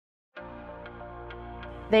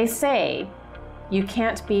They say you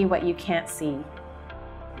can't be what you can't see.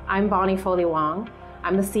 I'm foley-wong.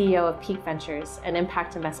 I'm the CEO of Pique Ventures, an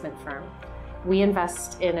impact investment firm. We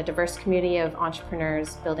invest in a diverse community of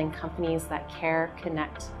entrepreneurs building companies that care,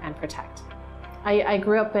 connect, and protect. I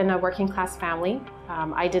grew up in a working class family.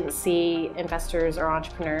 I didn't see investors or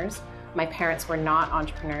entrepreneurs. My parents were not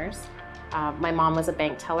entrepreneurs. My mom was a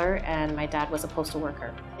bank teller and my dad was a postal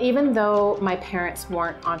worker. Even though my parents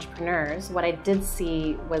weren't entrepreneurs, what I did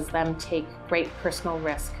see was them take great personal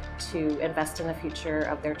risk to invest in the future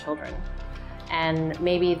of their children. And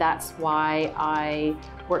maybe that's why I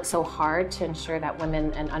work so hard to ensure that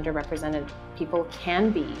women and underrepresented people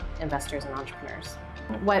can be investors and entrepreneurs.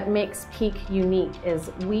 What makes Pique unique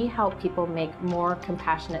is we help people make more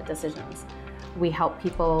compassionate decisions. We help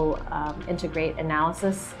people integrate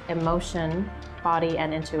analysis, emotion, body,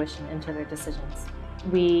 and intuition into their decisions.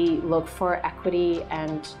 We look for equity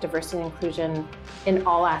and diversity and inclusion in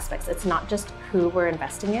all aspects. It's not just who we're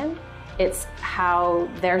investing in, it's how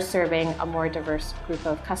they're serving a more diverse group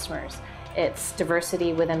of customers. It's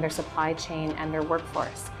diversity within their supply chain and their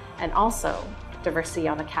workforce, and also diversity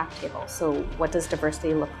on the cap table. So what does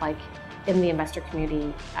diversity look like in the investor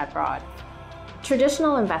community abroad?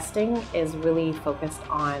 Traditional investing is really focused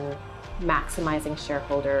on maximizing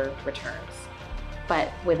shareholder returns. But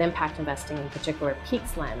with impact investing, in particular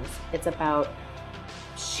Pique's lens, it's about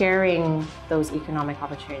sharing those economic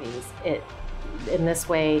opportunities. In this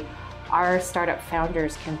way, our startup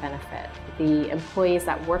founders can benefit. The employees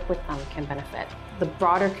that work with them can benefit. The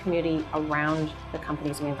broader community around the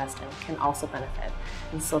companies we invest in can also benefit.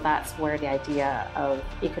 And so that's where the idea of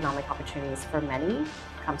economic opportunities for many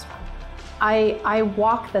comes from. I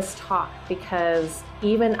walk this talk because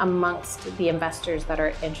even amongst the investors that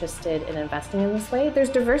are interested in investing in this way, there's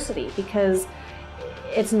diversity, because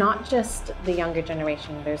it's not just the younger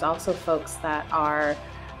generation. There's also folks that are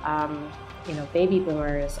baby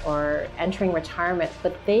boomers or entering retirement,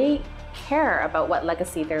 but they care about what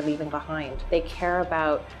legacy they're leaving behind. They care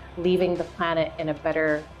about leaving the planet in a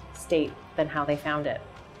better state than how they found it.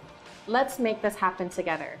 Let's make this happen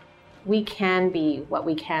together. We can be what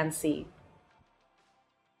we can see.